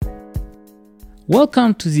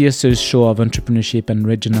Welcome to the SOS Show of Entrepreneurship and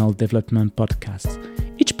Regional Development podcast.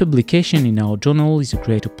 Each publication in our journal is a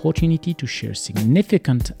great opportunity to share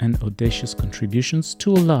significant and audacious contributions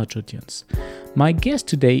to a large audience. My guest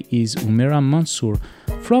today is Umaira Mansour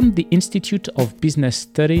from the Institute of Business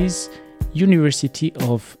Studies, University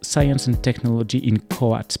of Science and Technology in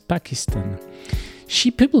Kohat, Pakistan. She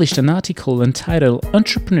published an article entitled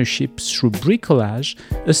Entrepreneurship Through Bricolage,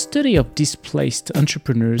 a study of displaced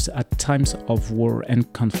entrepreneurs at times of war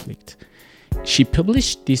and conflict. She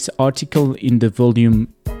published this article in the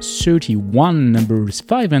volume 31, numbers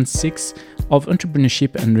 5 and 6 of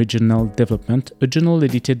Entrepreneurship and Regional Development, a journal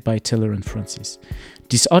edited by Taylor & Francis.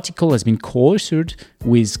 This article has been co-authored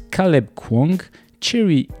with Caleb Kwong,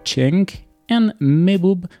 Cherry Cheng, and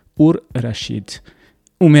Mehboob Ur Rashid.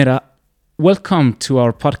 Umaira, welcome to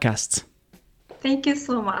our podcast. Thank you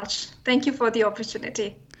so much. Thank you for the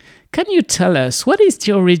opportunity. Can you tell us what is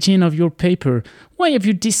the origin of your paper? Why have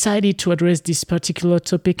you decided to address this particular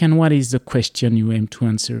topic, and what is the question you aim to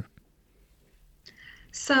answer?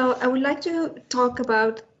 So I would like to talk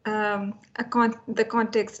about the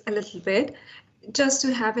context a little bit, just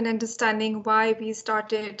to have an understanding why we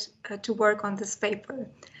started to work on this paper.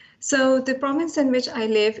 So the province in which I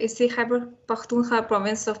live is the Khyber Pakhtunkhwa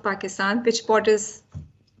province of Pakistan, which borders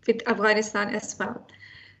with Afghanistan as well.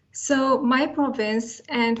 So my province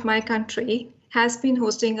and my country has been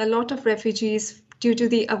hosting a lot of refugees due to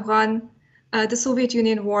the Soviet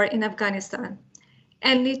Union war in Afghanistan.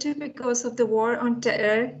 And later, because of the war on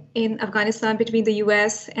terror in Afghanistan between the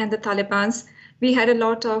US and the Taliban, we had a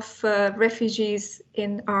lot of refugees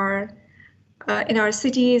in our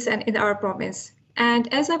cities and in our province.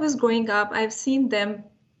 And as I was growing up, I've seen them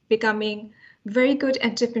becoming very good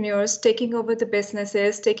entrepreneurs, taking over the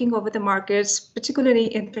businesses, taking over the markets,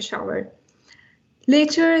 particularly in Peshawar.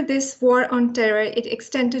 Later, this war on terror, it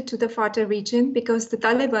extended to the FATA region because the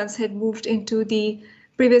Taliban had moved into the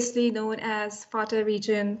previously known as FATA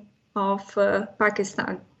region of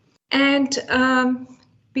Pakistan. And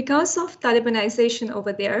because of Talibanization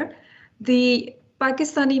over there, the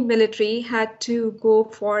Pakistani military had to go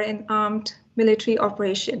for an armed military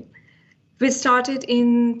operation, which started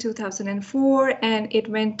in 2004 and it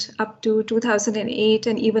went up to 2008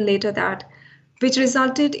 and even later that, which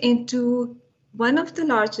resulted into one of the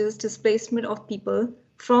largest displacement of people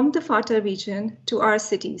from the FATA region to our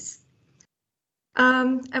cities.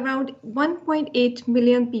 Around 1.8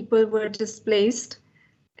 million people were displaced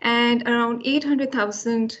and around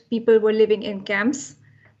 800,000 people were living in camps.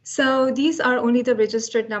 So these are only the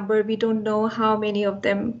registered number. We don't know how many of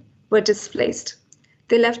them were displaced.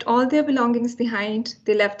 They left all their belongings behind.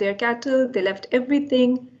 They left their cattle, they left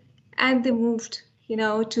everything, and they moved,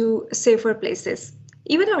 to safer places.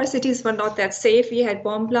 Even our cities were not that safe. We had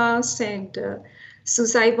bomb blasts and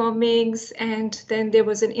suicide bombings, and then there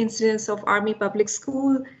was an incident of Army Public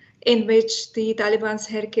School in which the Taliban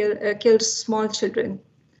had killed small children.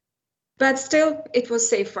 But still, it was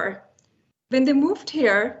safer. When they moved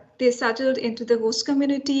here, they settled into the host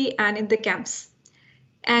community and in the camps.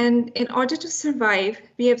 And in order to survive,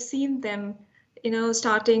 we have seen them,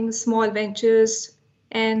 starting small ventures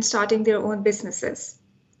and starting their own businesses.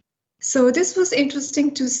 So this was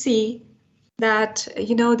interesting to see that,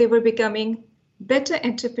 they were becoming better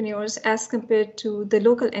entrepreneurs as compared to the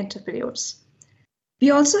local entrepreneurs.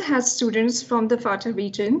 We also had students from the FATA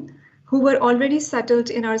region who were already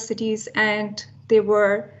settled in our cities, and they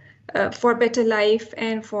were for better life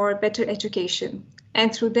and for better education.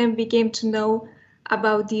 And through them, we came to know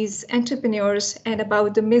about these entrepreneurs and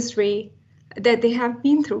about the misery that they have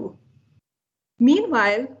been through.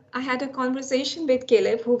 Meanwhile, I had a conversation with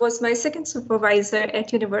Caleb, who was my second supervisor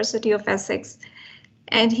at University of Essex,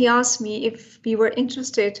 and he asked me if we were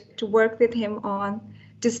interested to work with him on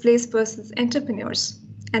displaced persons entrepreneurs,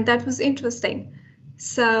 and that was interesting.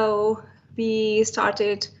 So we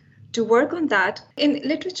started to work on that. In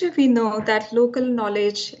literature, we know that local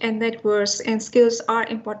knowledge and networks and skills are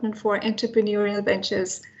important for entrepreneurial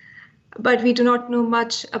ventures, but we do not know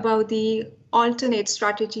much about the alternate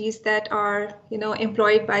strategies that are,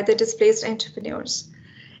 employed by the displaced entrepreneurs.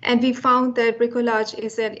 And we found that bricolage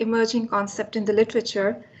is an emerging concept in the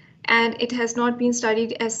literature, and it has not been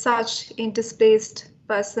studied as such in displaced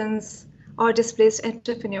persons or displaced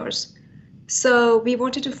entrepreneurs. So we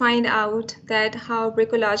wanted to find out that how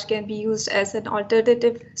bricolage can be used as an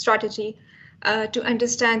alternative strategy to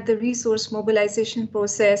understand the resource mobilization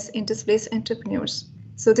process in displaced entrepreneurs.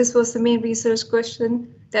 So this was the main research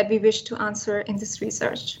question that we wished to answer in this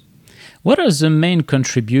research. What are the main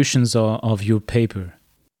contributions of your paper?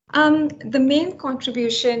 The main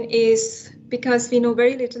contribution is because we know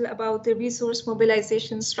very little about the resource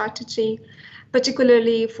mobilization strategy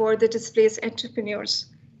particularly for the displaced entrepreneurs.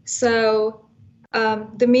 So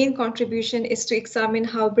the main contribution is to examine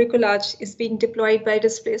how bricolage is being deployed by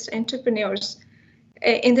displaced entrepreneurs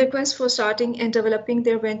in their quest for starting and developing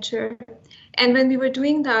their venture. And when we were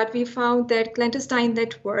doing that, we found that clandestine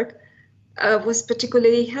network was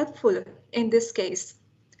particularly helpful in this case.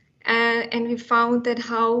 And we found that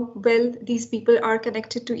how well these people are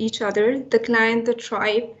connected to each other, the clan, the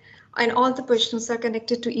tribe, and all the Pashtuns are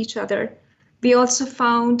connected to each other. We also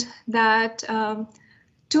found that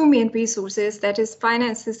two main resources, that is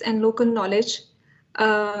finances and local knowledge,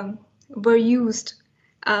 were used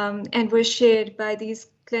and were shared by these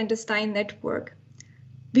clandestine network.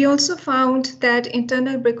 We also found that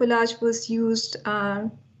internal bricolage was used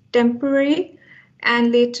temporarily,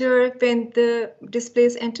 and later when the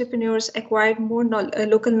displaced entrepreneurs acquired more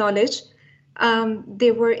local knowledge,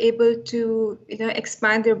 they were able to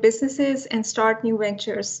expand their businesses and start new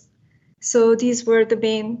ventures. So these were the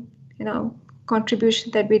main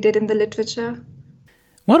contribution that we did in the literature.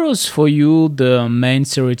 What was for you the main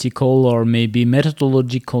theoretical or maybe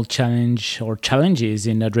methodological challenge or challenges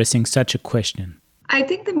in addressing such a question? I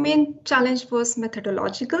think the main challenge was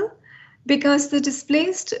methodological, because the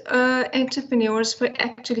displaced entrepreneurs were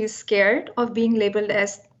actually scared of being labeled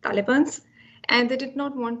as Talibans, and they did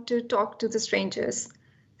not want to talk to the strangers.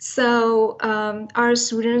 So our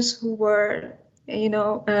students who were,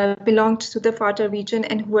 belonged to the FATA region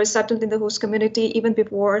and who were settled in the host community even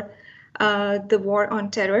before the war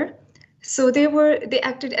on terror, so they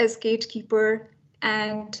acted as gatekeeper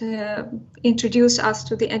and introduced us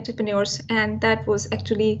to the entrepreneurs, and that was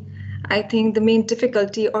actually, I think, the main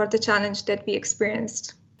difficulty or the challenge that we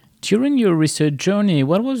experienced. During your research journey,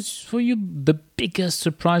 what was for you the biggest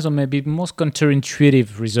surprise or maybe most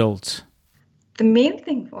counterintuitive result? The main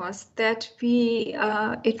thing was that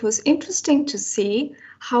it was interesting to see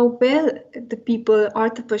how well the people or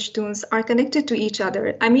the Pashtuns are connected to each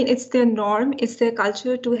other. I mean, it's their norm, it's their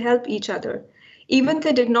culture to help each other. Even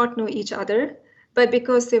they did not know each other, but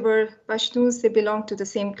because they were Pashtuns, they belonged to the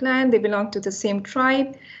same clan, they belonged to the same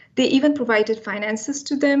tribe. They even provided finances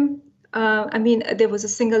to them. There was a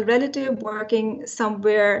single relative working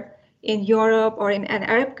somewhere in Europe or in an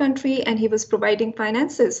Arab country, and he was providing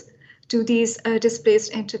finances to these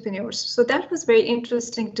displaced entrepreneurs. So that was very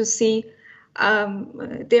interesting to see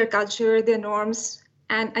their culture, their norms.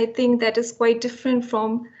 And I think that is quite different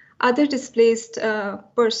from other displaced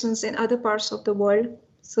persons in other parts of the world.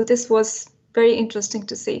 So this was very interesting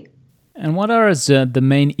to see. And what are the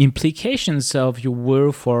main implications of your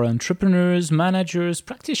work for entrepreneurs, managers,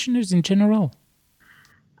 practitioners in general?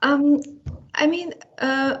 For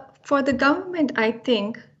the government, I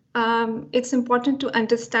think it's important to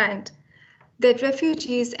understand that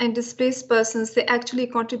refugees and displaced persons, they actually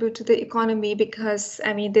contribute to the economy because,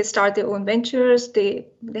 they start their own ventures, they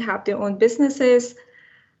have their own businesses.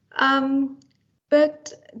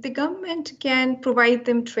 But the government can provide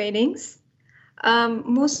them trainings.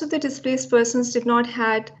 Most of the displaced persons did not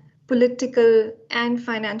have political and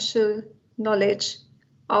financial knowledge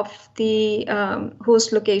of the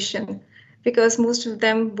host location because most of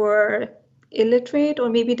them were illiterate or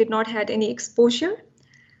maybe did not have any exposure.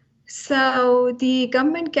 So the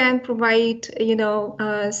government can provide,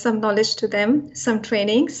 some knowledge to them, some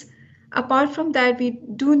trainings. Apart from that, we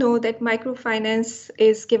do know that microfinance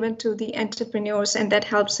is given to the entrepreneurs and that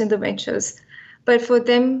helps in the ventures. But for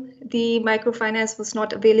them, the microfinance was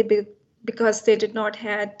not available because they did not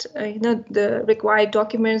have, the required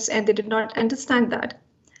documents and they did not understand that.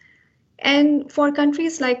 And for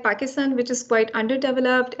countries like Pakistan, which is quite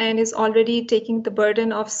underdeveloped and is already taking the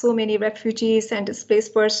burden of so many refugees and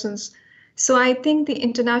displaced persons, so I think the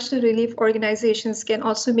international relief organizations can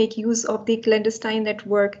also make use of the clandestine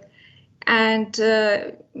network and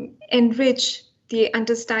enrich the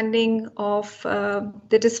understanding of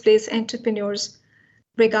the displaced entrepreneurs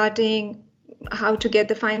regarding how to get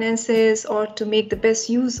the finances or to make the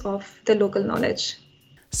best use of the local knowledge.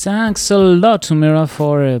 Thanks a lot, Umaira,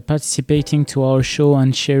 for participating to our show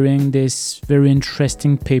and sharing this very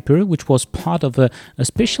interesting paper, which was part of a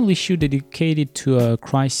special issue dedicated to a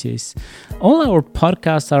crisis. All our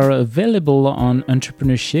podcasts are available on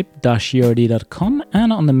entrepreneurship-erd.com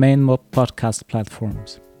and on the main podcast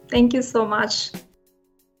platforms. Thank you so much.